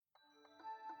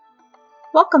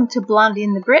Welcome to Blondie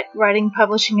and the Brit, Writing,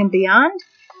 Publishing, and Beyond.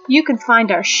 You can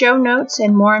find our show notes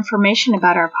and more information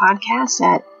about our podcast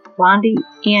at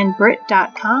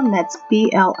blondieandbrit.com. That's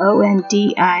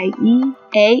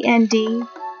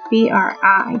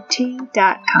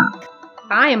BLONDIEANDBRIT.com.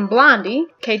 I am Blondie,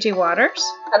 KJ Waters.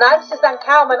 And I'm Suzanne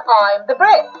Cowman, I'm the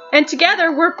Brit. And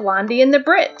together we're Blondie and the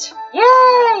Brit.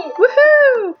 Yay!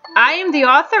 Woohoo! I am the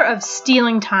author of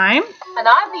Stealing Time. And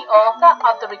I'm the author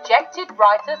of the Rejected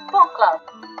Writers Book Club.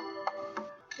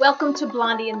 Welcome to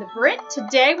Blondie and the Brit.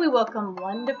 Today we welcome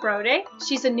Linda Brode.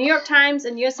 She's a New York Times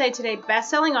and USA Today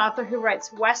best-selling author who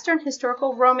writes Western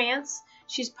historical romance.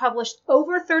 She's published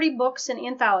over 30 books and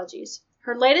anthologies.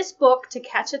 Her latest book, To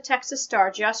Catch a Texas Star,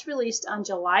 just released on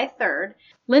July 3rd.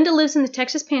 Linda lives in the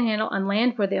Texas Panhandle on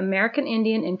land where the American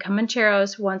Indian and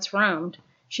Comancheros once roamed.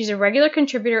 She's a regular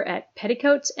contributor at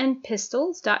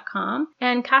petticoatsandpistols.com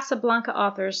and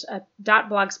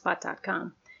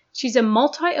casablancaauthors.blogspot.com. She's a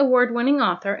multi-award-winning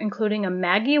author, including a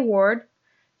Maggie Award,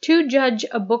 2 Judge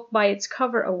a Book by Its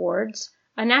Cover awards,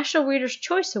 a National Reader's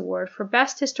Choice Award for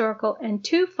Best Historical, and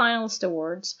 2 finalist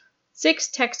awards, 6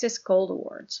 Texas Gold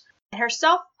Awards. Her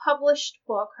self-published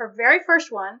book, her very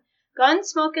first one, Gun,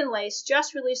 Smoke, and Lace,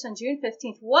 just released on June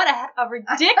 15th. What a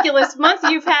ridiculous month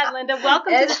you've had, Linda.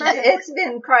 Welcome to the program. It's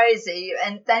been crazy,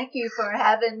 and thank you for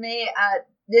having me.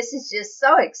 This is just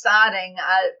so exciting.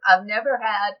 I've never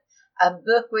had a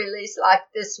book release like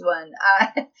this one,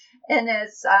 and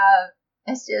it's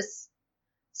just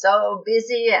so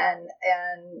busy, and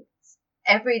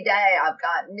every day I've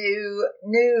got new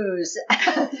news.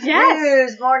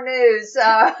 Yes. More news.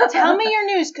 So tell me your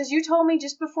news, because you told me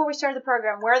just before we started the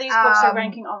program where these books are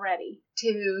ranking already.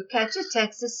 To Catch a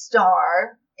Texas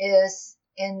Star is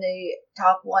in the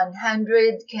top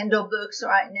 100 Kindle books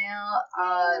right now.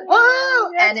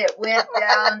 And it went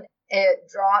down. It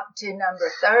dropped to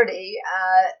number 30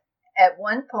 at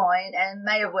one point, and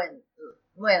may have went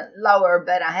lower,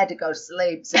 but I had to go to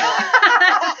sleep. So,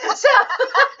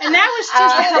 and that was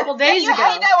just a couple days ago. You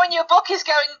hate that when your book is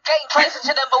getting closer to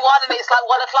number 1, and it's like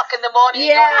 1 o'clock in the morning.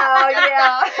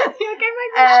 Yeah.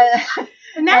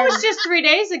 And that was just 3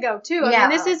 days ago too. I mean,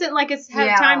 this isn't like it's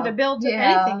had time to build to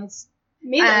anything. It's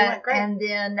immediately went great. And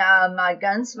then my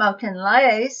Gun, Smoke, and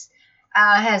Lace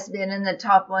has been in the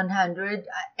top 100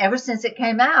 ever since it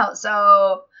came out.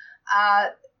 So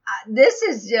this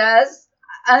is just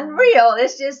unreal.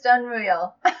 It's just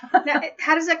unreal. Now,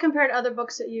 how does that compare to other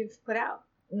books that you've put out?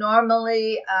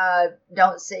 Normally,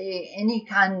 don't see any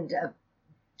kind of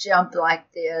jump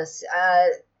like this.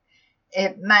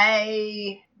 It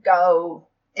may drop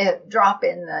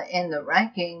in the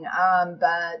ranking,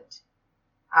 but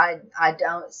I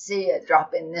don't see it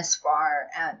dropping this far,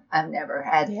 and I've never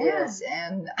had this,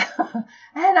 and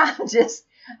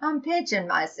I'm pinching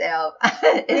myself.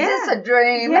 Is this a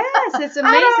dream? Yes, it's amazing.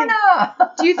 I don't know.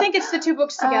 Do you think it's the 2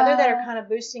 books together that are kind of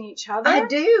boosting each other? I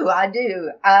do.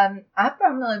 I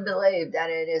firmly believe that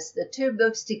it is the 2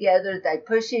 books together. They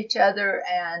push each other,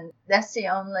 and that's the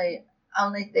only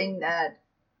thing that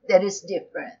is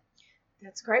different.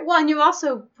 That's great. Well, and you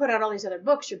also put out all these other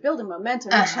books. You're building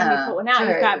momentum each time you put one out. True.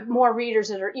 You've got more readers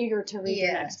that are eager to read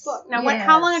your next book. Now,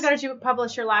 how long ago did you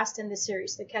publish your last in this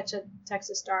series, To Catch a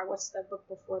Texas Star? What's the book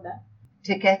before that?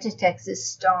 To Catch a Texas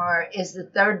Star is the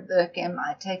 3rd book in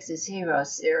my Texas Hero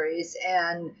series,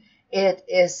 and it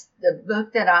is the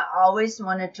book that I always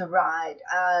wanted to write.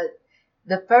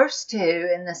 The first 2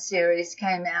 in the series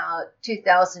came out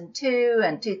 2002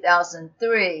 and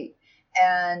 2003.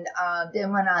 And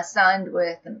then when I signed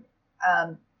with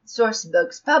Source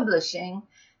Books Publishing,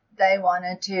 they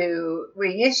wanted to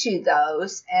reissue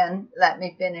those and let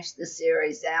me finish the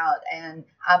series out. And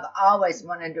I've always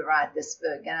wanted to write this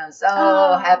book, and I'm so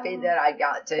happy that I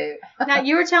got to. Now,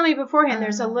 you were telling me beforehand,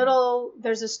 there's a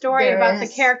story about the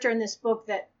character in this book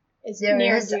that is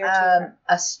near and dear to her.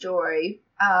 A story.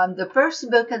 The first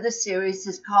book of the series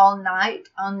is called Night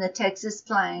on the Texas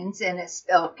Plains, and it's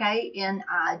spelled Knight.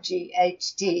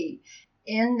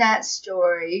 In that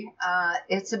story,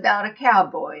 it's about a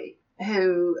cowboy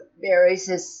who buries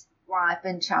his wife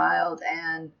and child,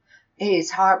 and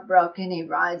he's heartbroken. He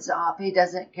rides off. He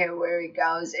doesn't care where he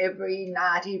goes. Every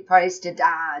night he prays to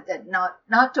die, that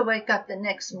not to wake up the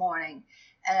next morning.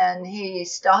 And he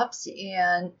stops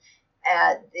in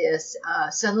at this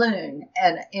saloon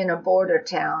in a border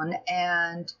town,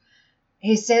 and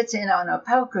he sits in on a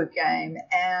poker game,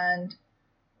 and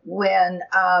when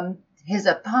his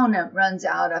opponent runs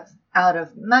out of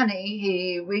money,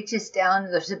 he reaches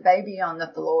down, there's a baby on the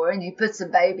floor, and he puts the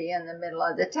baby in the middle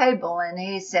of the table, and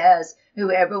he says,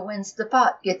 whoever wins the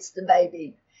pot gets the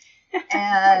baby.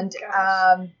 And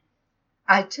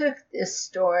I took this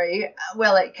story,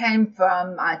 well, it came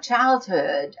from my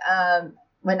childhood.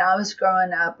 When I was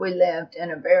growing up, we lived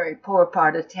in a very poor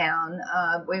part of town.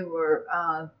 We were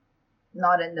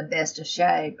not in the best of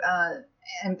shape.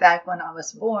 In fact, when I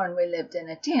was born, we lived in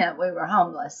a tent. We were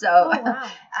homeless. So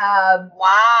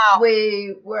Wow.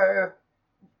 we were,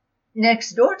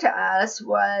 next door to us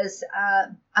was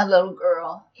a little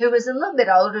girl who was a little bit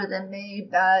older than me,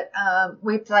 but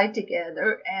we played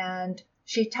together. And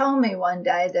she told me one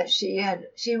day that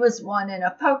she was won in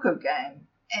a poker game.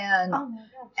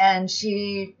 And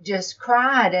she just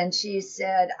cried, and she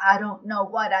said, I don't know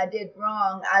what I did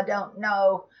wrong. I don't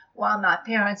know why my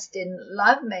parents didn't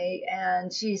love me.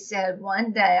 And she said,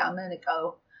 one day I'm going to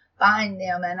go find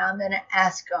them and I'm going to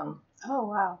ask them. Oh,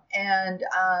 wow. And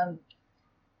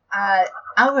I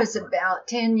was about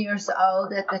 10 years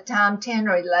old at the time, 10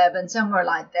 or 11, somewhere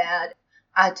like that.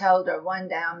 I told her one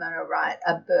day I'm going to write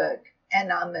a book,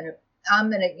 and I'm going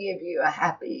to give you a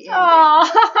happy ending.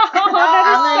 I'm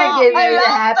going to give you a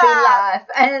happy life.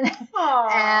 And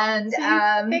so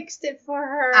you fixed it for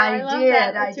her. I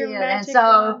did. And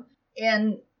so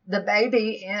in the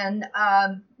baby in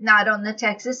Night on the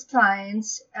Texas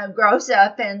Plains grows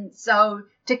up, and so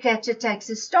to catch a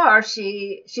Texas star,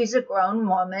 she's a grown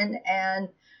woman, and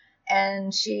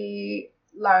she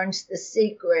learns the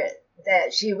secret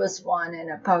that she was won in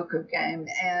a poker game,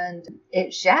 and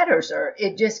it shatters her.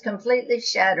 It just completely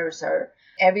shatters her.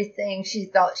 Everything she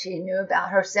thought she knew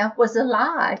about herself was a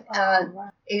lie.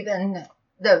 Even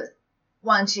the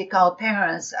ones she called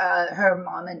parents, her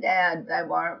mom and dad, they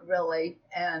weren't really.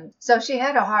 And so she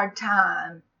had a hard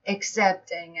time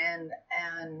accepting and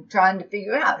trying to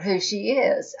figure out who she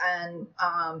is. And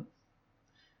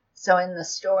so in the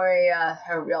story,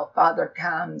 her real father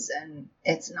comes, and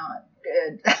it's not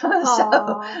good. But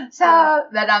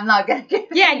I'm not going to give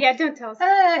don't tell us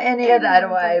any of that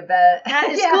away. But that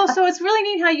is cool. So it's really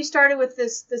neat how you started with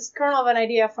this kernel of an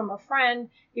idea from a friend.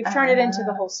 You've turned it into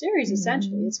the whole series,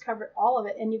 essentially. It's covered all of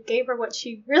it, and you gave her what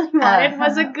she really wanted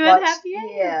was a good, happy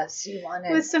ending. Yes, she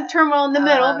wanted. With some turmoil in the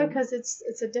middle, because it's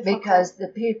a difficult. Because the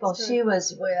people she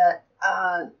was with,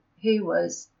 he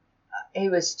was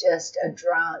just a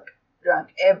drunk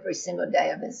every single day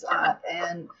of his life,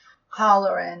 and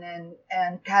hollering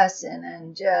and cussing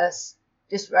and just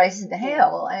raising to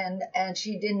hell. And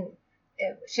she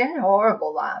had a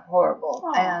horrible life, horrible.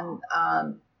 Aww.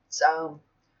 And so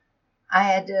I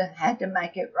had to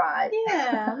make it right.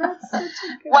 Yeah, that's such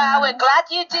a good Wow, we're glad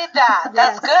you did that.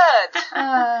 That's good.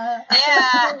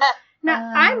 Yeah.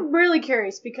 Now, I'm really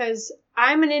curious because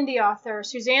I'm an indie author.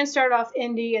 Suzanne started off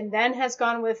indie and then has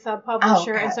gone with a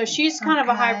publisher, and so she's kind of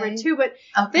a hybrid too. But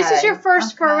this is your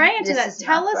first foray into that.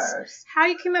 Tell us how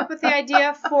you came up with the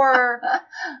idea for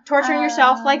torturing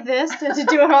yourself like this to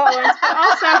do it all at once, but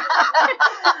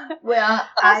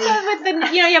also, with the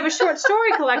you have a short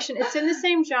story collection. It's in the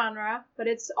same genre, but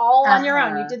it's all on your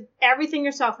own. You did everything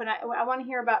yourself, and I want to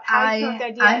hear about how you came up with the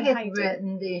idea and how you did. I had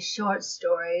written these short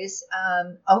stories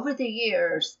over the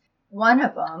years. One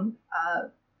of them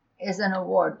is an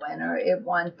award winner. It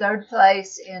won 3rd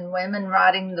place in Women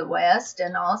Writing the West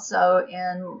and also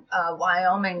in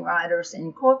Wyoming Writers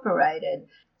Incorporated.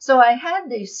 So I had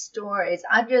these stories.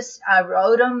 I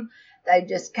wrote them. They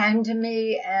just came to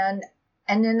me, and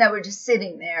then they were just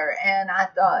sitting there. And I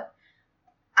thought,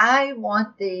 I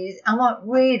want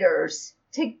readers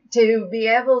to be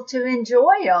able to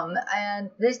enjoy them,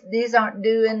 and these aren't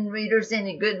doing readers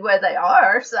any good where they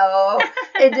are, so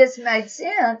it just made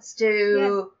sense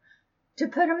to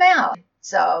put them out.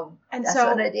 So that's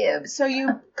what I did. So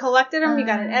you collected them, you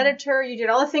got an editor, you did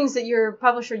all the things that your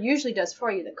publisher usually does for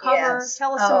you. The cover. Yes.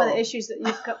 Tell us some of the issues that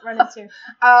you've run into.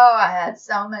 I had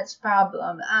so much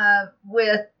problem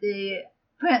with the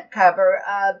print cover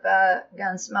of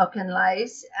Gunsmoke and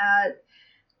Lace.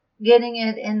 Getting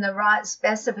it in the right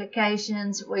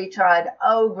specifications, we tried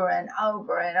over and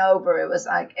over and over. It was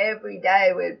like every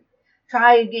day we'd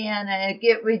try again and it'd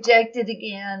get rejected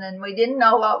again, and we didn't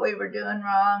know what we were doing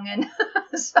wrong. And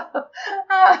so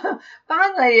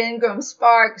finally, Ingram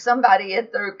Spark, somebody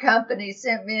at their company,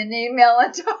 sent me an email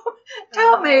and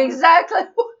told me exactly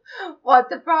what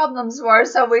the problems were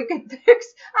so we could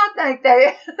fix. I think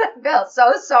they felt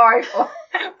so sorry for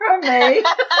me.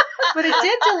 But it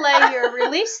did delay your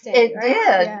release date. It right?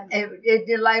 did. Yeah. It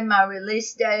delayed my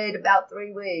release date about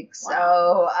 3 weeks.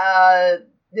 Wow. So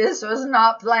this was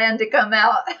not planned to come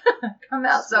out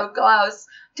so close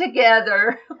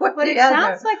together. But it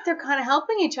sounds like they're kind of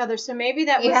helping each other. So maybe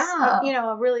that was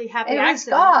a really happy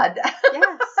accident. God.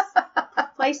 Yes.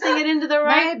 Placing it into the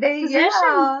right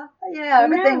position. Yeah,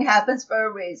 everything happens for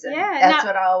a reason. Yeah, that's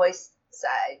what I always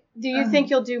say. Do you think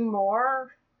you'll do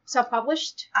more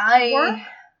self-published work?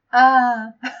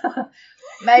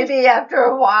 Maybe after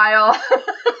a while.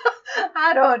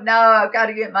 I don't know. I've got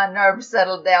to get my nerves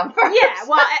settled down first. Yeah,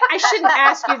 well, I shouldn't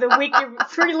ask you the week you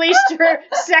released your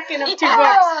second of 2 books.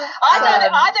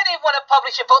 I don't even want to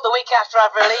publish a book the week after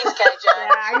I've released, KJ.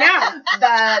 Yeah, I know.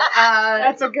 But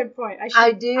that's a good point. I'll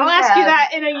have, ask you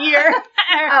that in a year.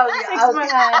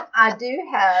 I do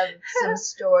have some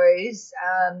stories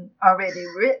already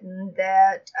written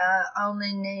that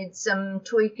only need some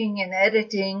tweaking and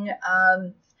editing.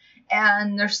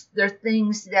 And they're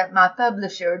things that my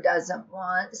publisher doesn't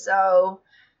want, so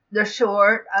they're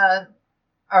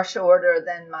are shorter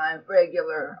than my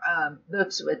regular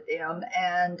books with them.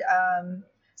 And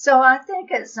so I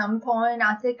think at some point,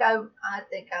 I think I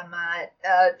might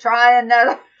try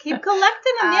another. Keep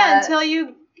collecting them, until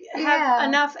you have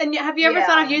enough. And have you ever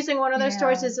thought of using one of those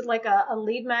stories? Is it like a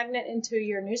lead magnet into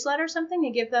your newsletter or something?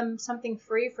 You give them something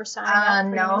free for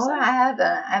signing up? No, I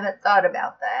haven't thought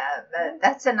about that, but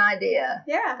that's an idea.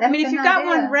 Yeah, I mean, if you've got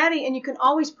one ready, and you can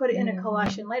always put it in a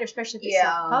collection later, especially if it's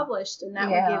self-published, and that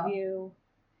will give you,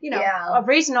 a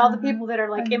reason. All the people that are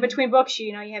like in between books,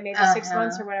 you have maybe 6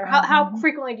 months or whatever. How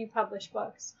frequently do you publish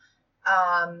books?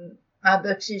 My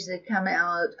books usually come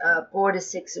out 4 to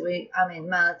 6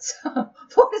 months. 4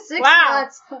 to 6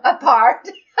 months apart.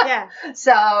 Yeah.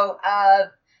 So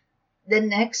the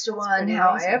next one,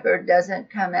 however, doesn't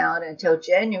come out until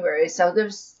January. So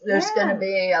there's going to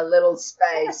be a little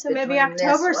space. Yeah, so maybe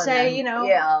October, sign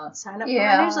up for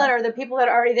my newsletter. The people that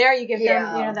are already there, you give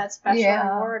them, that special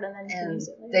reward, and then you can use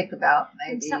it later. Think about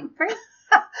maybe something free.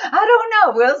 I don't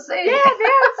know. We'll see.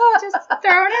 Yeah, just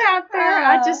throwing it out there.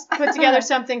 I just put together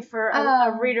something for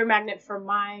a reader magnet for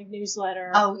my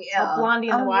newsletter. Oh, yeah. Blondie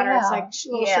in the Water. Yeah. It's like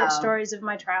little short stories of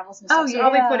my travels and stuff. So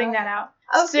I'll be putting that out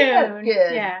soon.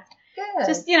 Good. Yeah. Good.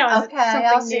 Just, okay,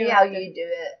 I'll see how you do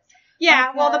it.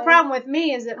 Yeah, well, the problem with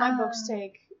me is that my books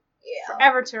take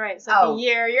forever to write. It's like a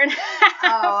year and a half.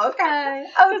 Oh, okay.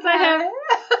 Because I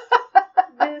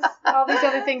have all these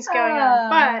other things going on.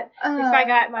 But if I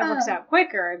got my books out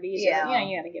quicker, it'd be easier. Yeah.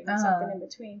 You got to give them something in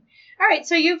between. All right,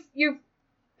 so you've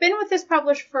been with this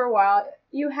publisher for a while.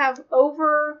 You have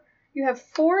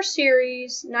 4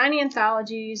 series, 9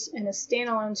 anthologies, and a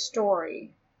standalone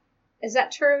story. Is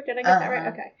that true? Did I get that right?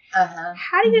 Okay.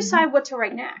 How do you decide what to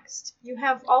write next? You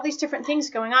have all these different things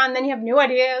going on, then you have new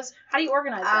ideas. How do you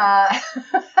organize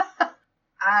them?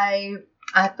 I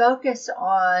focus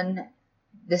on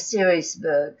the series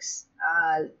books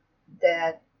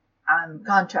that I'm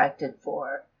contracted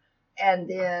for, and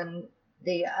then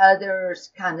the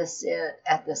others kind of sit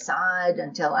at the side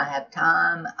until I have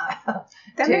time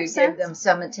to give them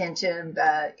some attention.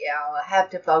 But I have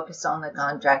to focus on the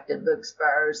contracted books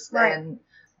first, and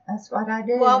that's what I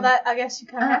do. Well, I guess you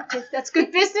kind of have to. That's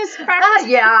good business practice.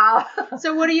 Yeah.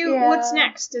 So what's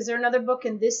next? Is there another book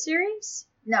in this series?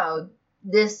 No,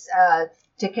 this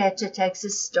To Catch a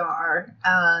Texas Star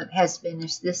has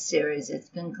finished this series. It's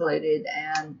concluded,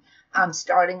 and I'm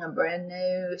starting a brand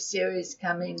new series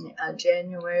coming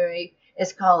January.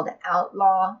 It's called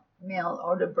Outlaw Mail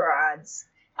Order Brides.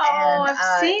 Oh, and,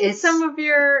 I've seen some of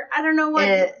your, I don't know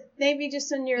what, maybe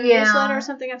just in your newsletter or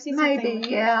something. I've seen something.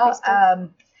 Maybe,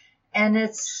 and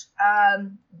it's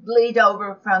bleed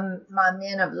over from my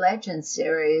Men of Legend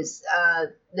series.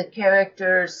 The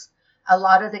characters, a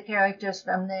lot of the characters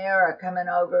from there are coming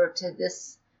over to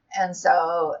this, and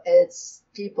so it's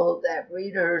people that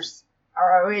readers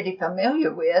are already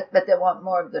familiar with, but they want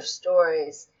more of their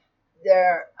stories.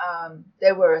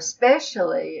 They were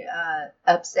especially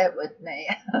upset with me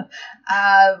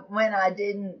when I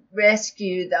didn't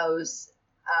rescue those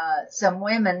some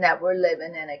women that were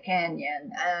living in a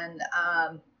canyon, and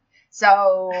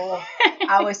so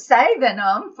I was saving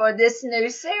them for this new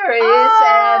series.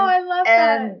 I love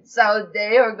that. And so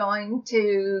they are going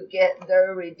to get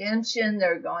their redemption.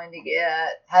 They're going to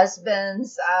get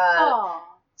husbands.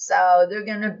 So they're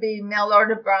going to be mail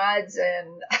order brides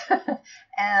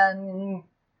and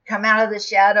come out of the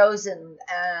shadows and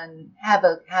have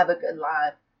a good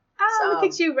life. Oh, look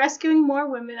at you rescuing more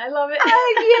women. I love it.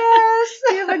 Yes.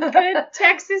 You have a good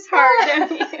Texas heart,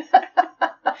 don't you?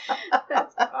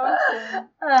 That's awesome.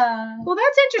 Well,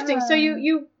 that's interesting. So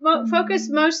you focus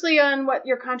mostly on what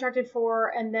you're contracted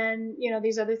for, and then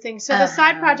these other things. So the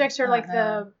side projects are like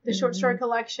the short story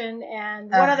collection, and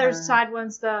what other side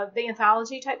ones? The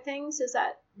anthology type things. Is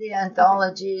that the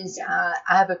anthologies? Okay.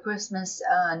 I have a Christmas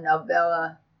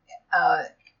novella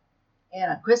and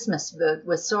a Christmas book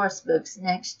with Source Books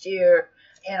next year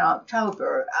in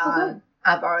October.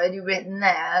 I've already written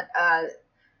that.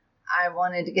 I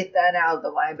wanted to get that out of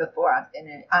the way before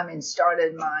I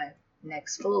started my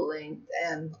next full length,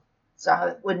 and so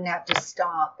I wouldn't have to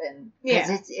stop and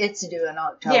because it's due in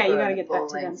October. Yeah, you got to and get the full that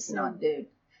to them length's soon. not due.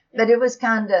 But it was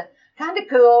kind of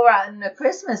cool writing a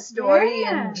Christmas story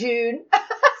in June.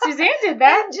 Suzanne did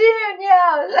that. In June,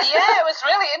 yeah. Yeah, it was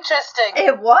really interesting.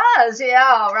 It was,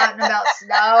 yeah, writing about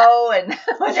snow and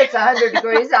when it's 100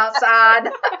 degrees outside.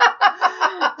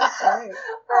 That's right.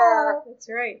 That's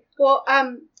right. Well,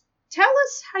 tell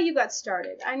us how you got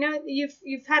started. I know that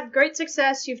you've had great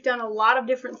success. You've done a lot of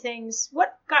different things.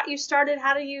 What got you started?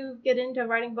 How do you get into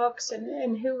writing books,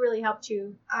 and who really helped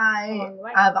you along the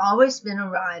way? I've always been a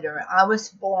writer. I was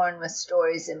born with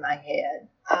stories in my head.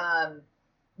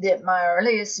 That my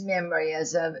earliest memory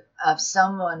is of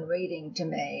someone reading to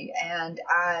me, and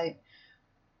I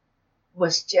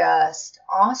was just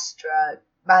awestruck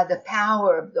by the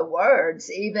power of the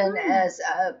words, even as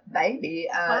a baby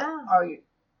or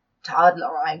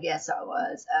toddler, I guess I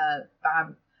was,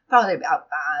 probably about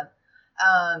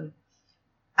 5.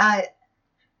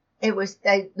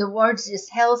 The words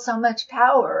just held so much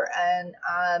power,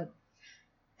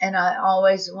 and I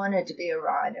always wanted to be a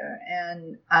writer,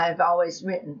 and I've always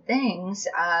written things,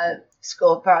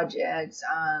 school projects,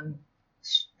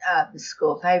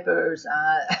 school papers,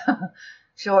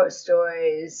 short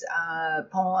stories,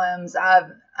 poems.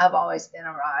 I've always been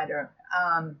a writer,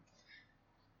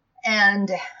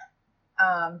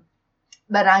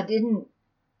 but I didn't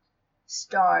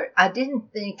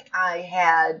think I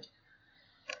had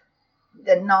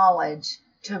the knowledge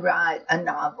to write a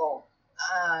novel.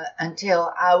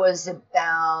 Until I was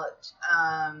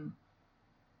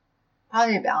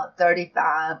probably about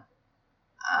 35,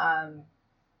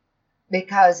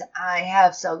 because I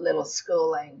have so little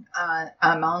schooling.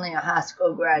 I'm only a high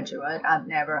school graduate. I've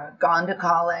never gone to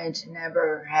college,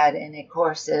 never had any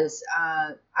courses.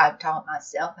 I've taught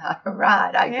myself how to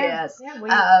write, I guess. Yeah,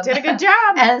 well, you did a good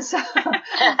job. And so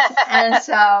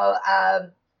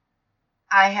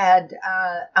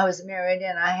I was married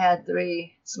and I had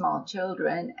 3 small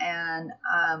children, and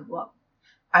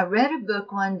I read a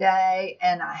book one day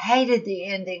and I hated the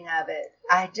ending of it.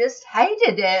 I just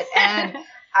hated it, and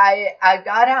I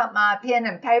got out my pen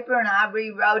and paper and I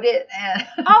rewrote it and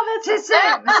to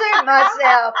suit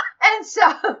myself. And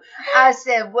so I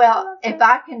said, well, if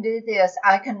I can do this,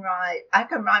 I can write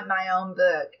my own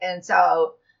book. And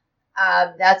so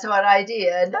that's what I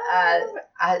did.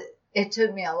 It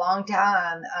took me a long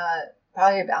time,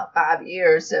 probably about 5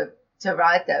 years to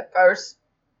write that first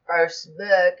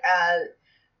book.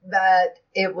 But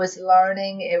it was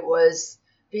learning. It was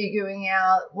figuring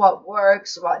out what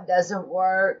works, what doesn't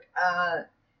work.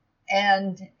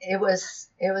 And it was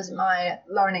my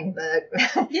learning book.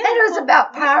 Yeah. And it was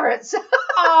about pirates.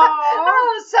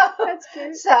 Oh, so that's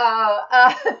good.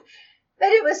 But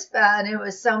it was fun. It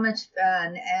was so much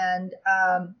fun. And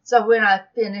so when I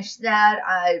finished that,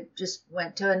 I just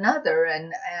went to another,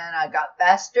 and I got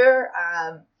faster.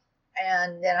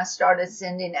 And then I started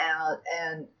sending out,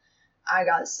 and I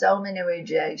got so many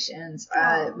rejections.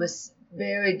 It was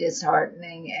very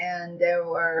disheartening. And there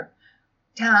were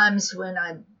times when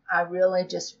I really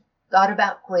just thought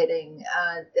about quitting,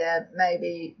 that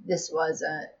maybe this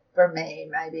wasn't for me.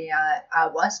 Maybe I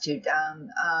was too dumb.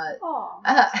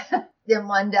 Then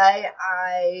one day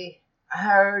I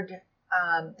heard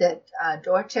that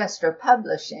Dorchester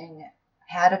Publishing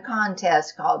had a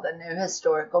contest called the New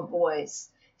Historical Voice,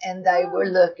 and they were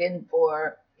looking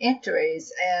for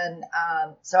entries. And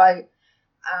so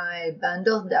I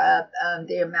bundled up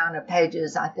the amount of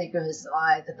pages. I think it was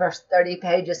like the first 30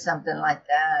 pages, something like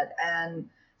that, and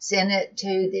sent it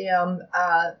to them.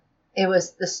 It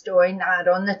was the story Night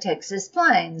on the Texas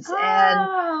Plains.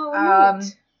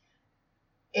 And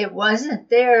it wasn't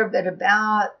there but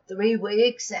about 3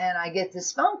 weeks, and I get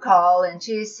this phone call, and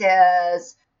she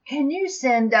says, can you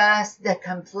send us the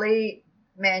complete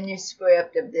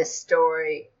manuscript of this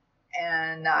story?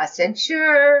 And I said,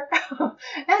 sure.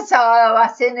 And so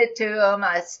I sent it to them.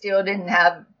 I still didn't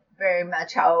have very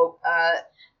much hope. I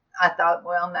thought,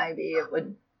 well, maybe it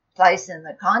would place in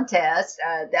the contest.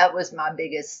 That was my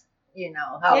biggest,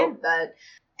 hope. Yeah.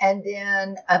 And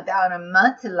then about a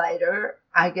month later,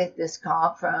 I get this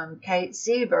call from Kate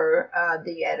Sieber,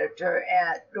 the editor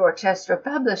at Dorchester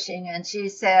Publishing, and she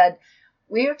said,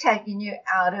 we are taking you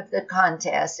out of the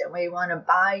contest, and we want to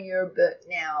buy your book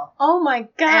now. Oh my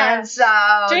gosh! And so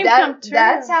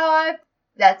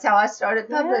that's how I started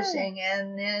publishing,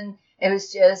 and then it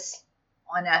was just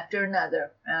one after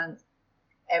another, and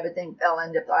everything fell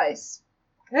into place.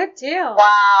 Good deal.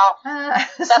 Wow,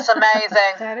 that's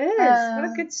amazing. That is. What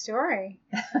a good story.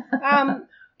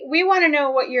 We want to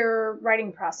know what your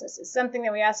writing process is, something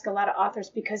that we ask a lot of authors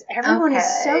because everyone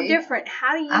is so different.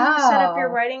 How do you set up your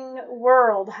writing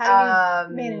world? How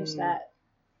do you manage that?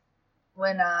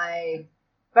 When I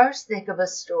first think of a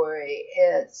story,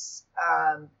 it's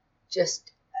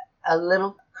just a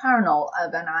little kernel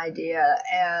of an idea,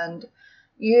 and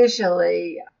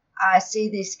usually I see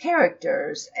these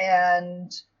characters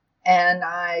and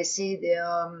I see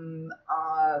them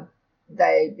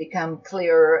they become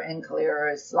clearer and clearer.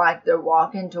 It's like they're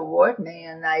walking toward me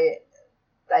and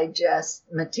they just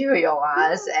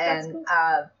materialize and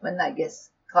cool. When they get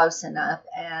close enough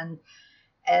and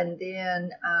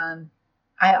then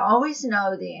I always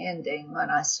know the ending when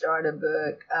I start a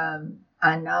book.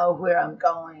 I know where I'm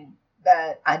going,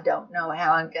 but I don't know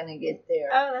how I'm going to get there.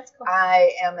 Oh, that's cool.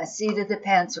 I am a seat of the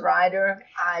pants writer.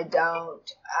 I don't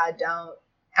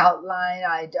outline.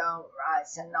 I don't write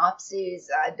synopses.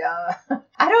 I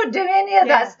don't do any of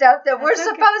that stuff that we're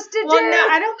supposed to do. Well, no,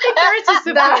 I don't think there is a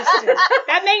supposed to.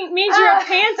 That means you're a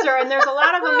pantser, and there's a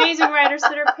lot of amazing writers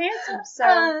that are pantsers. So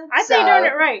I say you're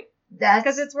doing it right. That's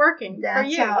because it's working for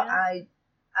you. That's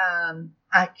how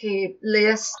I keep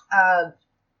lists of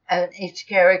each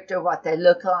character, what they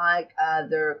look like,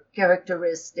 their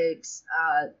characteristics,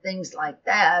 things like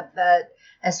that. But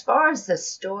as far as the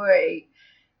story,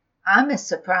 I'm as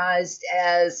surprised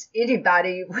as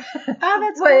anybody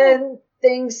when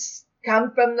things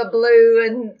come from the blue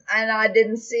and I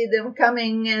didn't see them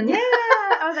coming. And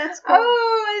that's cool.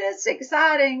 Oh, it's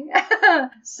exciting.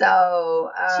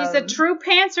 So she's a true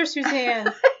pantser,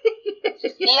 Suzanne.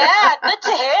 Yeah, good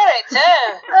to hear it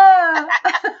too.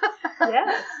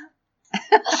 Yeah.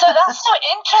 So that's so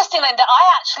interesting, Linda. I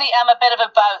actually am a bit of a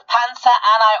both pantser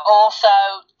and I also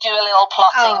do a little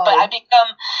plotting. But I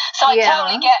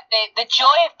totally get the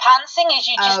joy of pantsing is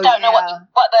you just don't know what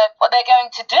they're going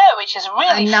to do, which is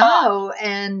really fun. I know,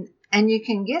 and you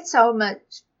can get so much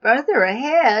further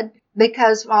ahead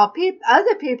because while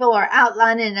other people are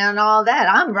outlining and all that,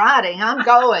 I'm writing, I'm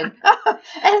going,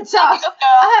 and so I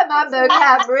have my book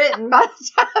half written by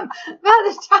the time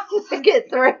I get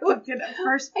through.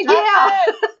 First,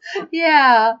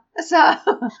 yeah. So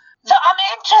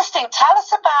interesting. Tell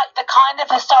us about the kind of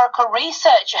historical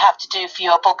research you have to do for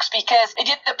your books because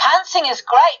the pantsing is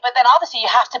great, but then obviously you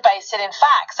have to base it in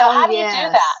fact. So how do you do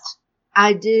that?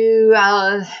 I do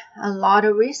a lot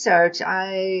of research.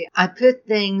 I put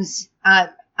things,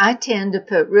 I tend to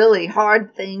put really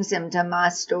hard things into my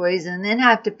stories and then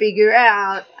have to figure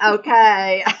out,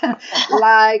 okay,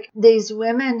 like these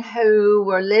women who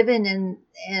were living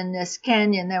in this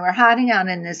canyon, they were hiding out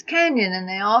in this canyon and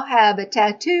they all have a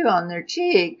tattoo on their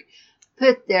cheek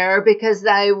put there because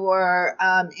they were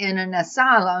in an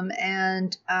asylum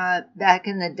and back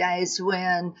in the days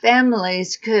when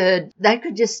families could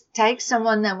just take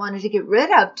someone they wanted to get rid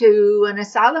of to an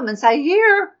asylum and say,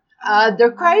 here,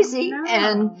 they're crazy.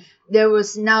 And there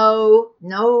was no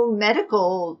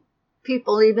medical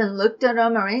people even looked at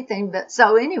them or anything. But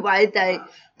so anyway,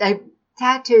 they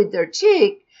tattooed their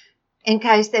cheek in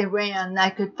case they ran,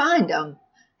 they could find them.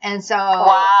 And so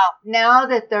now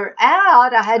that they're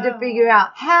out, I had to figure out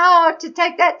how to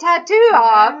take that tattoo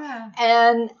off.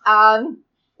 And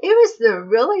it was the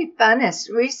really funnest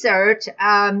research.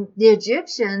 The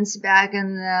Egyptians back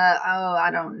in the, I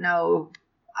don't know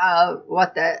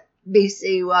what the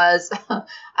BC was,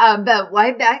 but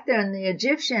way back there in the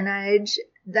Egyptian age,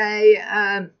 they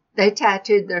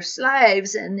tattooed their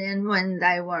slaves. And then when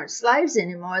they weren't slaves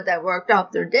anymore, they worked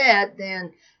off their debt,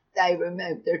 then they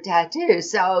removed their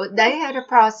tattoos. So they had a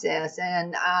process.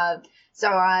 And it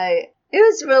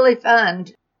was really fun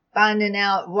finding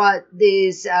out what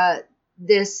this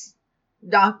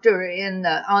doctor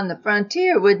on the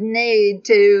frontier would need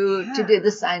to do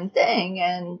the same thing.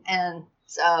 And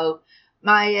so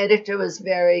my editor was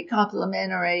very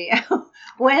complimentary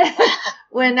when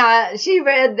she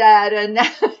read that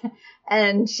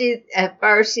and she at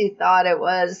first she thought it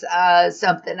was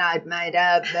something I'd made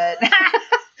up, but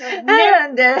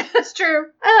and it's true.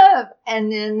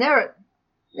 And then there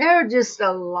are just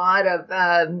a lot of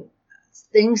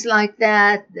things like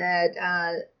that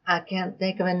I can't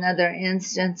think of another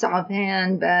instance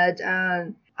offhand, but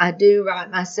I do write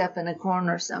myself in a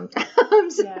corner sometimes.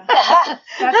 Yeah.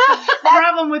 That's the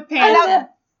problem with pantsing.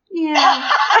 Yeah.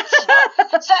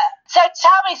 So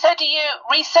tell me, do you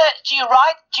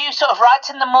sort of write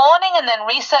in the morning and then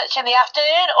research in the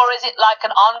afternoon, or is it like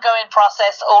an ongoing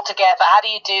process altogether? How do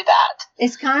you do that?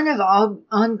 It's kind of all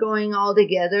ongoing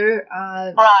altogether.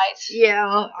 Right.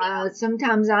 Yeah.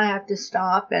 Sometimes I have to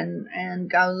stop and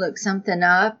go look something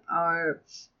up or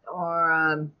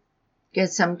get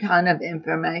some kind of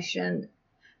information.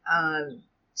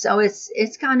 So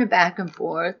it's kind of back and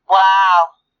forth. Wow.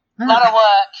 A lot of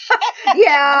work.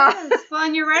 Yeah. Yes. Well,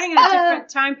 and you're writing in a different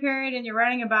time period, and you're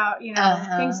writing about,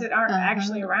 things that aren't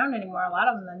actually around anymore. A lot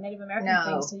of them, the Native American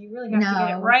things. So you really have to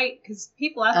get it right, because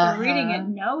people out there reading it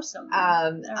know so much. I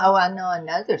know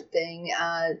another thing.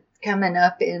 Coming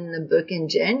up in the book in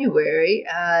January,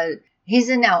 he's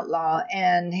an outlaw,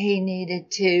 and he needed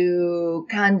to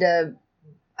kind of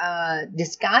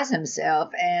disguise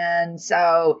himself, and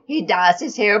so he dyes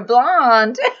his hair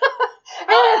blonde.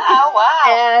 Oh,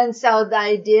 wow. And so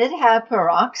they did have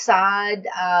peroxide.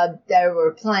 There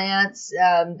were plants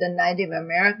the Native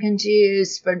Americans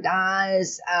used for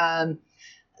dyes.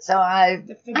 So I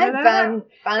had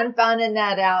fun finding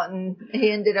that out, and he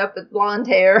ended up with blonde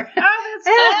hair. Oh,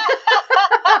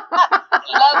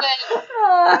 Love it.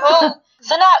 Well,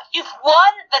 so now you've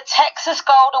won the Texas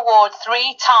Gold Award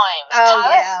 3 times. Tell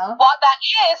us what that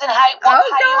is and how you went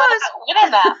about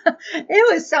winning that. It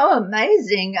was so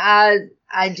amazing. I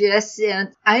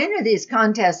enter these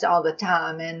contests all the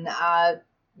time, and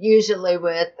usually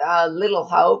with little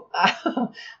hope,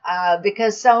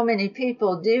 because so many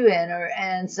people do enter,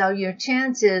 and so your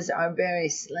chances are very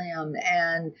slim.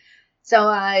 And so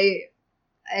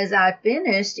as I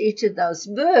finished each of those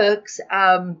books,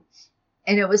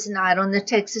 and it was Night on the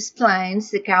Texas Plains,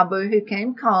 The Cowboy Who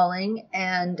Came Calling,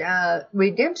 and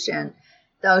Redemption.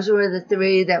 Those were the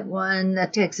 3 that won the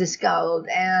Texas Gold.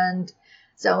 And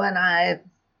so when I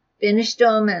finished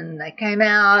them and they came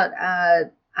out,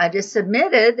 I just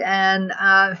submitted, and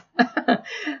I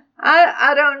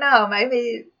don't know,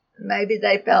 maybe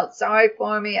they felt sorry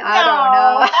for me. I don't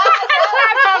know.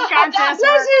 Let's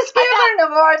just give her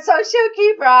an award so she'll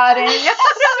keep writing.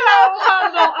 so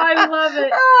humble. I love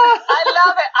it. I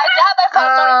love it. I doubt they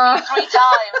felt sorry for you 3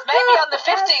 times. Maybe on the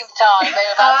 15th time they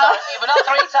were felt sorry for you, but not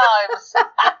 3 times.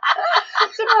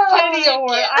 It's a pity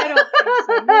award. I don't think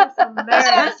so. Yes, I'm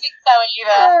I don't think so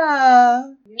either.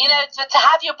 To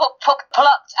have your book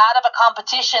plucked out of a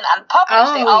competition and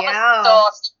published, it obviously saw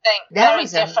something very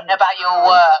different about your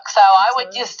work. So I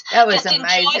would just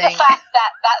enjoy the fact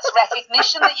that that's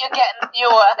recognition that you're getting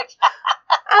your work.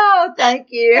 Oh, thank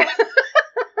you.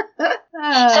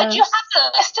 So do you have a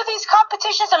list of these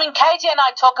competitions? I mean, Katie and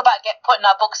I talk about putting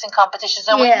our books in competitions,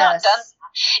 and we've not done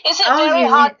that. Is it very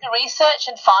hard to research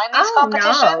and find these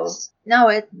competitions? No,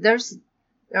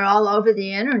 they're all over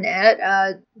the internet.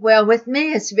 Well, with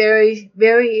me, it's very,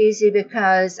 very easy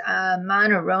because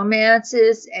mine are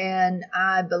romances, and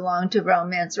I belong to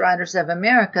Romance Writers of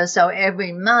America. So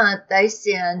every month they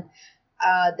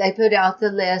put out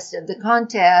the list of the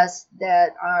contests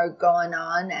that are going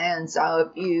on. And so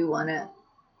if you want to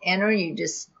enter, you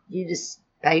just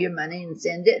pay your money and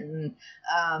send it. And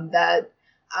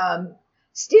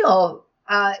still,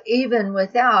 even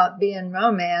without being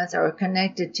romance or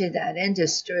connected to that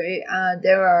industry,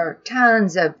 there are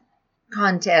tons of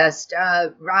contests.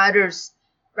 Writers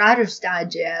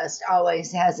Digest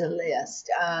always has a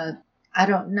list. I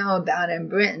don't know about in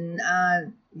Britain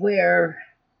where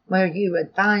you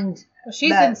would find. Well,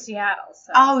 she's in Seattle.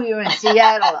 So. Oh, you're in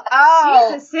Seattle.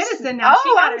 Oh, she's a citizen now.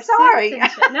 Oh, I'm sorry. No,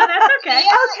 that's okay.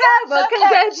 Okay, well,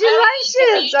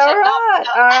 congratulations. All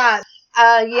right.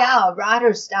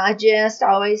 Writer's Digest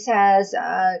always has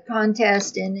a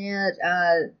contest in it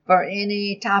for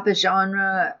any type of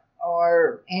genre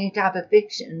or any type of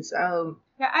fiction. So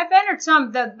yeah, I've entered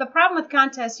some. The problem with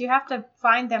contests, you have to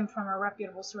find them from a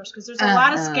reputable source, because there's a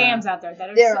lot of scams out there that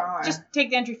are just take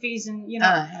the entry fees and you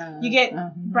get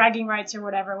bragging rights or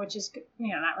whatever, which is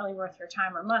not really worth your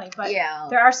time or money. But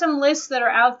there are some lists that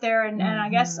are out there, and I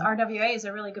guess RWA is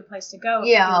a really good place to go.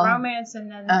 Yeah, romance,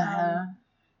 and then.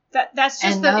 That's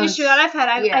just the issue that I've had.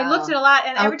 I looked at a lot,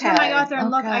 and every time I go out there and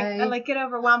look, I get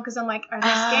overwhelmed because I'm like, are these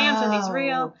scams? Are these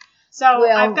real? So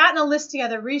I've gotten a list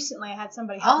together recently. I had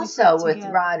somebody help me put it together. Also with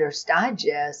Writer's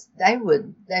Digest, they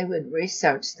would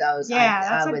research those.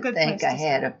 Yeah, I would think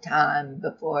ahead of time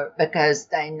before, because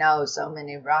they know so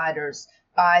many writers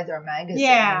buy their magazine.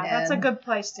 Yeah, that's a good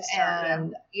place to start.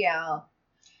 And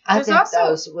I think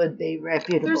those would be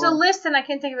reputable. There's a list, and I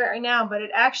can't think of it right now, but it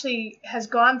actually has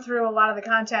gone through a lot of the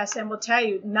contests and will tell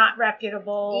you not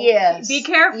reputable. Yes. Be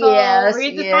careful. Yes.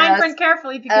 Read the fine print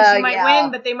carefully, because you might win,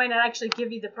 but they might not actually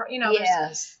give you the.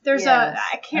 There's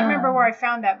I can't remember where I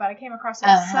found that, but I came across it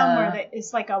somewhere that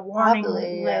is like a warning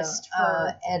list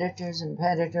for editors and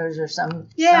predators or some.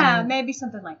 Yeah, maybe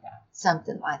something like that.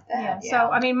 Something like that. Yeah. So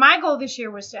I mean, my goal this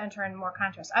year was to enter in more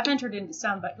contests. I've entered into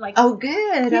some, but like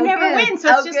good. You never win, so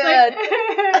it's just like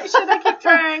should I keep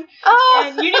trying?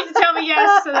 And you need to tell me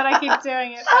yes so that I keep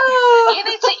doing it. You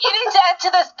need to enter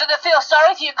the Feel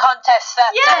Sorry For You contest.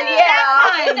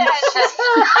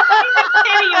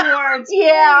 Kitty awards.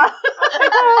 Yeah. Yeah.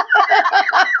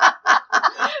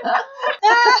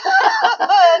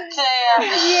 Oh dear.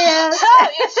 Yes. So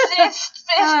it's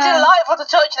delightful to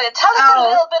talk to you. Tell us a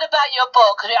little bit about your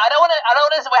book. Cause I don't want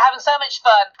to. We're having so much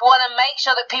fun. We want to make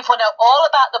sure that people know all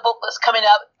about the book that's coming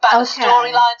up, about the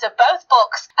storylines of both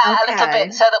books, a little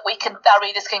bit, so that our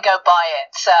readers can go buy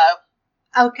it. So.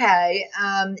 Okay,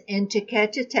 in To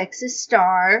Catch a Texas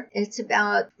Star, it's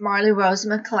about Marley Rose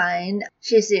McLean.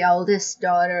 She's the oldest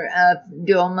daughter of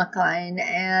Duell McLean,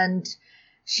 and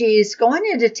she's going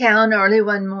into town early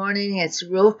one morning. It's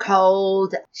real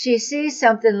cold. She sees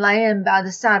something laying by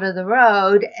the side of the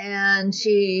road, and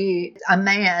a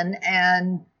man,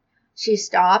 and she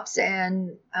stops,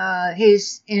 and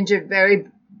he's injured very,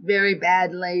 very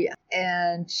badly,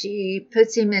 and she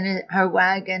puts him in her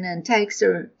wagon and takes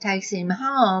him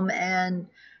home, and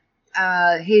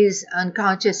he's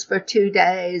unconscious for 2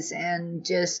 days and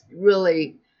just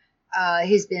really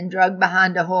he's been drugged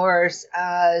behind a horse.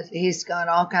 He's got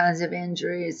all kinds of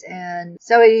injuries, and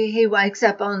so he wakes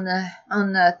up on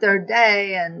the third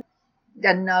day and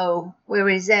doesn't know where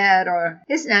he's at. Or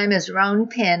his name is Roan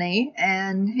Penny,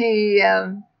 and he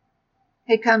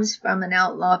comes from an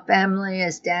outlaw family.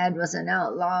 His dad was an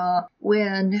outlaw.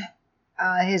 When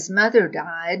his mother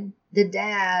died, the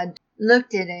dad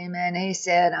looked at him and he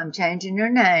said, "I'm changing your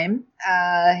name."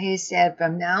 He said,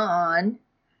 "From now on,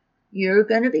 you're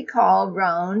going to be called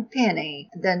Roan Penny."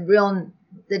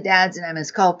 The dad's name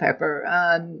is Culpepper.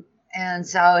 And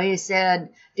so he said,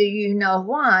 "Do you know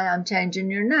why I'm changing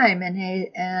your name?"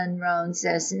 And Roan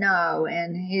says, "No."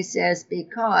 And he says,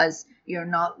 "Because you're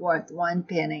not worth 1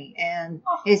 penny. And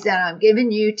he said, I'm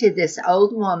giving you to this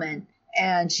old woman,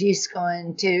 and you're just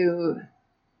going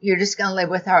to live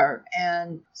with her."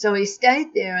 And so he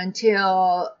stayed there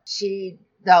until the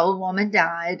old woman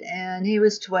died, and he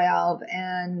was 12.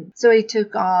 And so he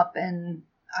took off and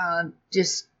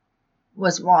just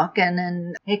was walking,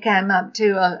 and he came up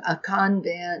to a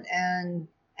convent,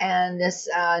 and this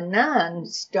nun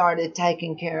started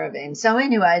taking care of him. So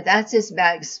anyway, that's his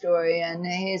backstory, and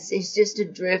he's just a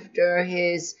drifter.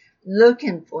 He's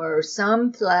looking for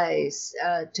some place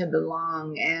to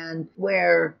belong, and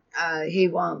where he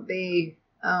won't be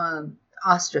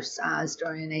ostracized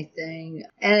or anything.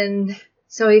 And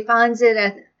so he finds it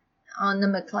on the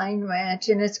McLean Ranch,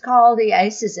 and it's called the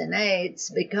Aces and Eights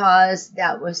because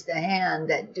that was the hand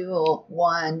that Duell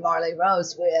won Marley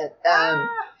Rose with.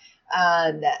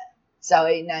 So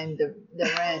he named the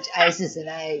ranch Aces and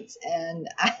Eights, and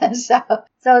so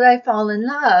they fall in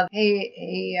love.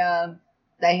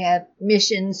 They have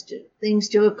missions, things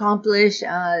to accomplish.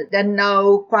 Doesn't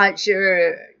know quite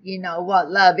sure, what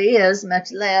love is,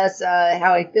 much less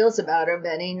how he feels about her.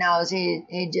 But he knows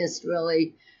he just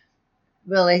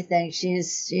really thinks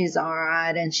she's all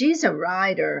right, and she's a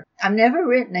writer. I've never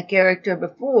written a character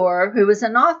before who was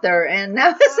an author, and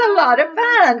that was a lot of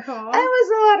fun. Cool. That was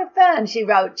a lot of fun. She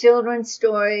wrote children's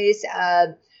stories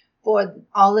for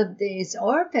all of these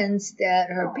orphans that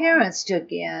her parents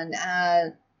took in,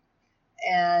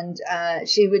 and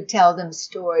she would tell them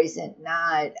stories at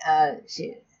night.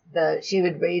 She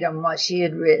would read them what she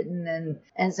had written,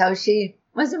 and so she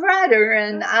was a writer,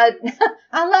 and I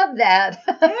love that.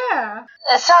 Yeah.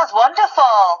 It sounds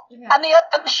wonderful. Yeah. And the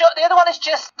other one is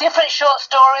just different short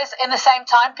stories in the same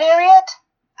time period?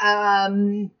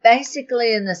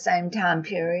 Basically in the same time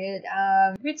period.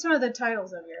 Read some of the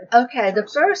titles of your. Okay, the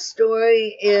first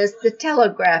story is The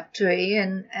Telegraph Tree,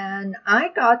 and I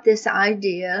got this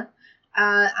idea.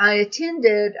 I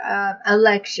attended a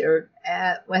lecture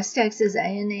at West Texas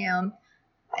A&M,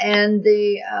 and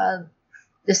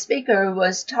the speaker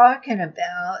was talking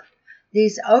about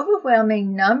these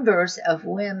overwhelming numbers of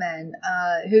women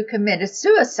who committed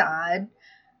suicide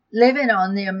living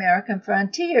on the American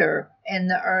frontier in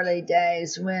the early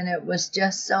days when it was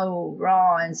just so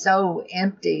raw and so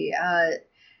empty,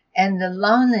 and the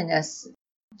loneliness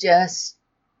just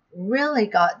really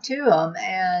got to them.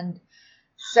 And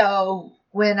so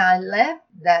when I left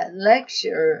that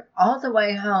lecture, all the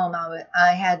way home,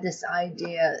 I had this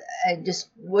idea. I just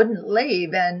wouldn't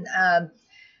leave. And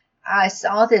I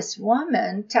saw this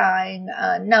woman tying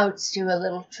notes to a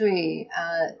little tree.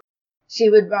 She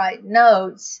would write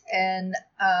notes and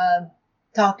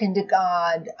talking to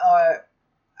God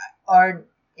or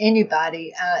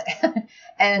anybody.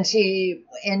 And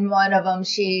in one of them,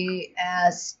 she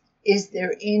asked, "Is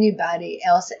there anybody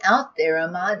else out there?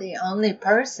 Am I the only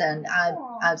person?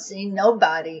 I've seen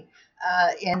nobody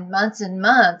in months and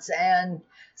months." And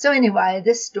so anyway,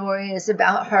 this story is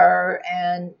about her,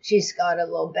 and she's got a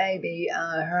little baby.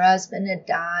 Her husband had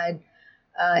died.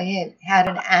 He had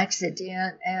an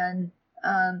accident, and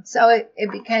So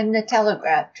it became the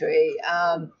telegraph tree.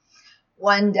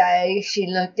 One day she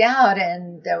looked out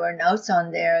and there were notes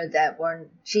on there that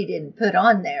she didn't put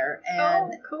on there.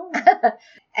 And, cool.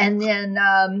 And then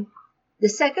the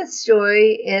second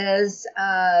story is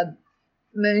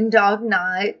Moondog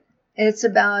Night. It's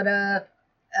about a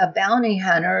bounty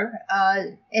hunter.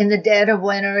 In the dead of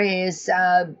winter, he is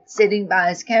sitting by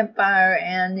his campfire,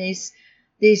 and these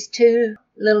two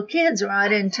little kids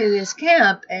ride into his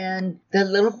camp, and the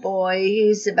little boy,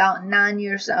 he's about 9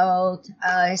 years old.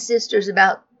 His sister's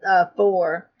about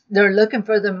 4. They're looking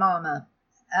for their mama.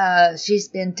 She's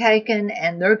been taken,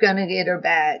 and they're going to get her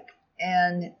back.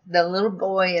 And the little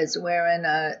boy is wearing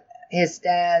his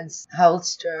dad's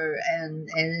holster and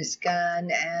his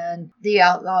gun, and the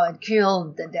outlaw had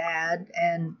killed the dad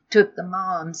and took the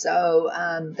mom. So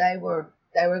they were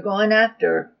going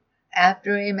after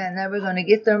him, and they were going to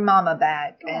get their mama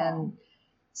back. And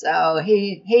so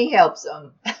he helps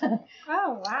them.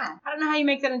 Oh, wow. I don't know how you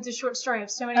make that into a short story. I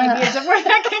have so many ideas of where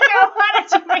that can go. Why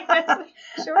did you make that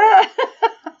short?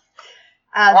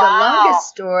 The longest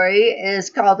story is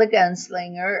called The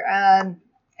Gunslinger,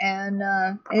 and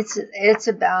it's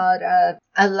about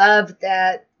a love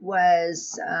that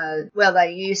was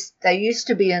they used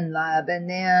to be in love, and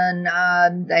then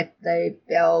they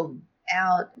fell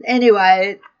out.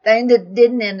 Anyway, they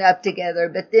didn't end up together,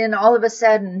 but then all of a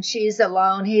sudden she's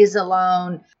alone, he's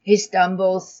alone. He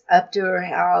stumbles up to her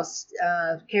house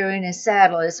carrying his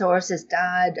saddle. His horse has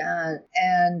died,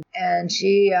 and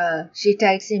she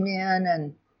takes him in,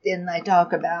 and then they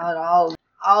talk about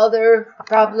all their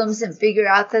problems and figure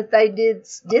out that they did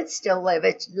still love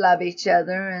each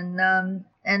other,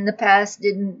 and the past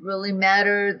didn't really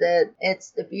matter, that it's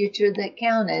the future that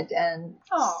counted. And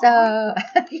so,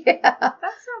 yeah. That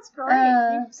sounds great.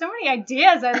 You have so many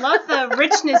ideas. I love the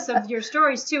richness of your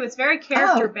stories, too. It's very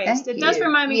character-based. It does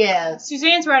remind me,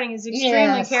 Suzanne's writing is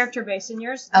extremely character-based, and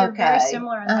yours are very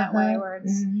similar in that way, where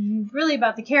it's really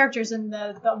about the characters, and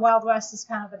the Wild West is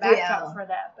kind of the backdrop for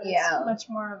that. But it's much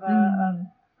more of a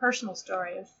personal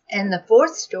story. And the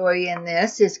fourth story in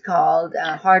this is called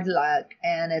Hard Luck,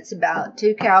 and it's about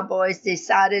two cowboys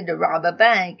decided to rob a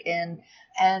bank, and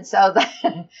so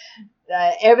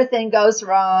everything goes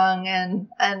wrong, and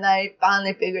they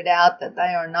finally figured out that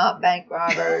they are not bank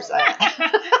robbers.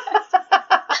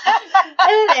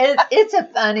 It's a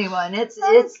funny one. It's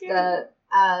the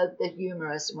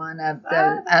humorous one of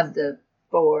the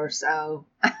four. So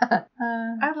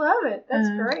I love it. That's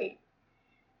great.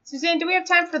 Suzanne, do we have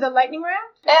time for the lightning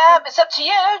round? It's up to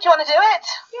you. Do you want to do it?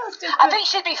 Yeah, let's do it. I think it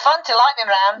should be fun to lightning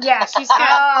round. Yeah, she's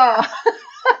got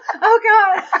Oh,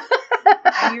 God.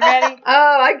 Are you ready?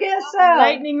 Oh, I guess so.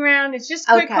 Lightning round. It's just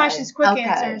quick questions, quick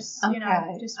answers. Okay. You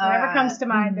know, just whatever comes to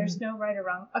mind. There's no right or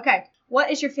wrong. Okay.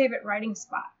 What is your favorite writing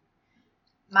spot?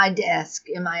 My desk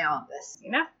in my office.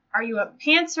 Enough. Are you a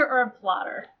pantser or a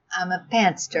plotter? I'm a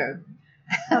pantster.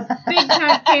 A big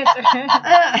time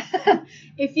pantser.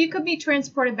 If you could be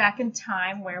transported back in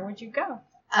time, where would you go?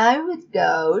 I would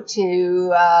go to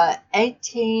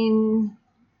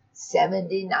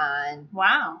 1879.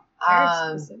 Wow.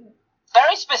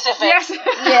 Very specific. Very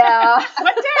specific. Yes. Yeah.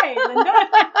 What day, Linda?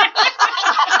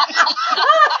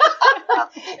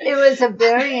 It was a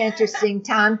very interesting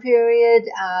time period.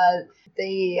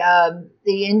 The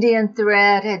Indian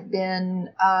threat had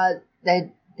been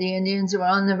the Indians were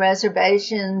on the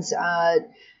reservations.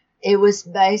 It was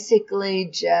basically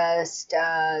just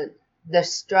the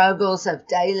struggles of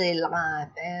daily life,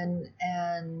 and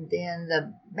then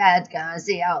the bad guys,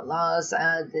 the outlaws,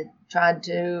 that tried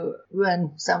to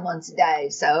ruin someone's day.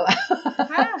 So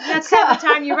that's kind of the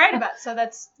time you write about. So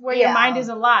that's where your mind is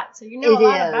a lot. So you know a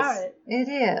lot about it. It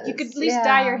is. You could at least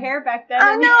dye your hair back then.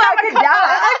 I know I could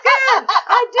dye.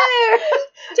 I do.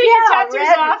 Take your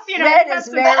tattoos off. You know, red is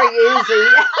very easy.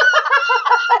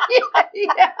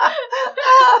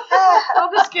 All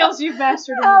the skills you've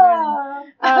mastered in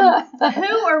writing.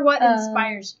 Who or what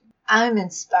inspires you? I'm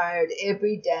inspired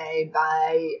every day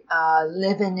by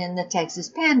living in the Texas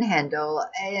Panhandle,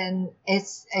 and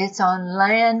it's on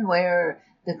land where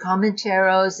the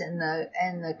Comancheros and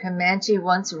the Comanche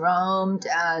once roamed.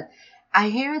 I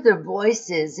hear their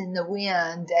voices in the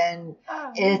wind, and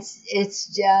it's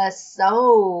just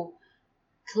so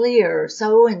clear,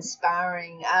 so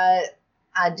inspiring. I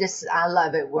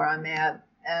love it where I'm at,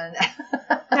 and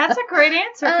that's a great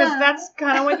answer, because that's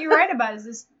kind of what you write about, is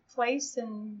this place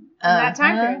and that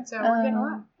time period. So we're getting a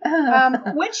lot.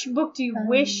 Which book do you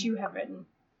wish you had written?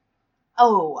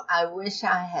 Oh, I wish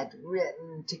I had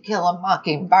written To Kill a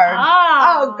Mockingbird.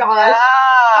 Oh gosh.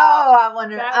 Oh, I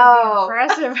wonder. That would be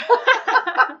impressive.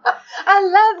 I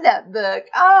love that book.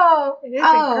 Oh, it is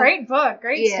a great book.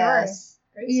 Great story. Great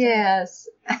story. Yes.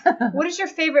 What is your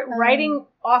favorite writing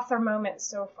author moment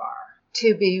so far?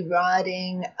 To be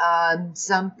writing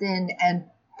something and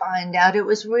find out it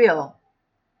was real.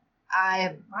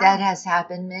 That has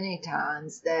happened many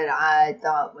times that I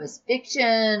thought was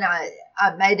fiction. I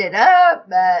made it up,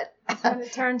 but and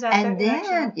it turns out and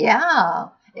then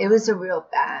it was a real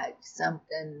fact.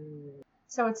 Something.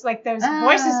 So it's like there's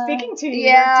voices speaking to you.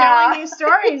 They're telling you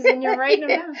stories and you're writing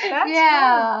them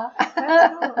out. That's cool.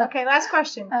 That's cool. Okay, last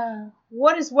question.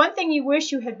 What is one thing you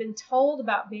wish you had been told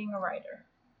about being a writer?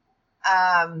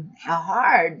 How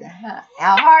hard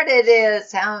it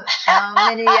is, how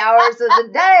many hours of the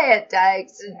day it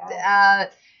takes,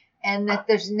 and that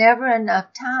there's never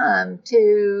enough time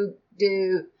to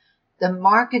do the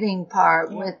marketing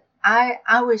part. With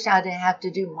I wish I didn't have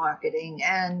to do marketing,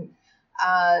 and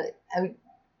I would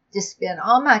just spend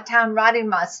all my time writing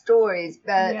my stories,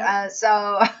 but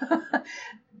so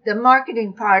the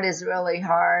marketing part is really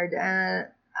hard, and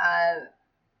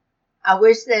I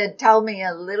wish they had told me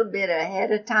a little bit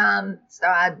ahead of time so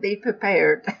I'd be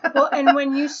prepared. Well, and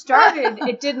when you started,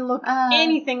 it didn't look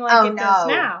anything like it does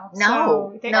now.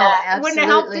 No, so absolutely wouldn't have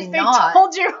helped if they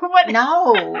told you what.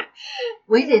 No,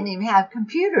 we didn't even have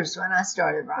computers when I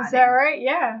started writing. Is that right?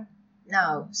 Yeah.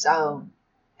 No, so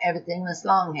everything was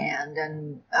longhand,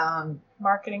 and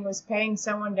marketing was paying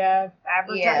someone to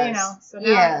advertise, so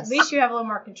now at least you have a little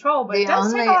more control, but it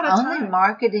does take a lot of time. The only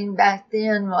marketing back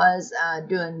then was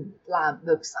doing live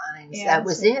book signings. That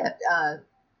was it. That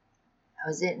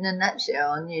was it in a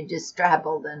nutshell, and you just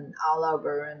traveled and all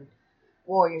over and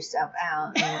wore yourself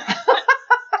out.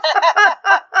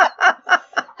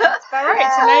 All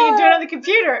right, so now you can do it on the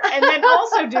computer and then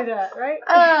also do that, right?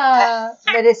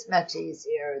 But it's much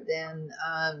easier than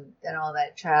all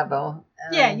that travel.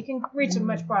 You can reach a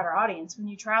much broader audience. When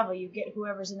you travel, you get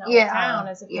whoever's in that town,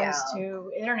 as opposed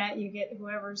to internet, you get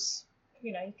whoever's,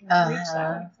 you can reach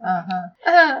that.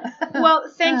 Well,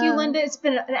 thank you, Linda. It's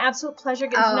been an absolute pleasure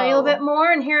getting to know you a little bit more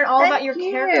and hearing all about your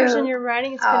characters and your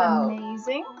writing. It's been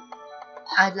amazing.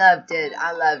 I loved it.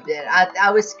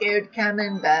 I was scared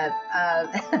coming, but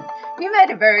you made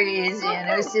it very easy, and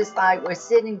it was just like we're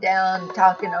sitting down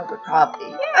talking over coffee.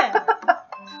 Yeah.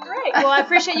 Great. Well, I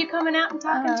appreciate you coming out and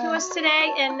talking to us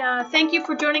today, and thank you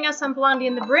for joining us on Blondie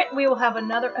and the Brit. We will have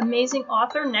another amazing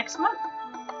author next month.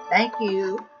 Thank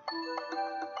you.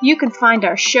 You can find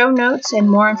our show notes and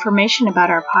more information about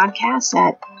our podcast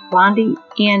at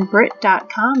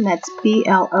blondieandbrit.com. That's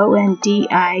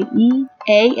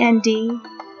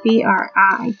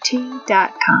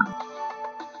BLONDIEANDBRIT.com.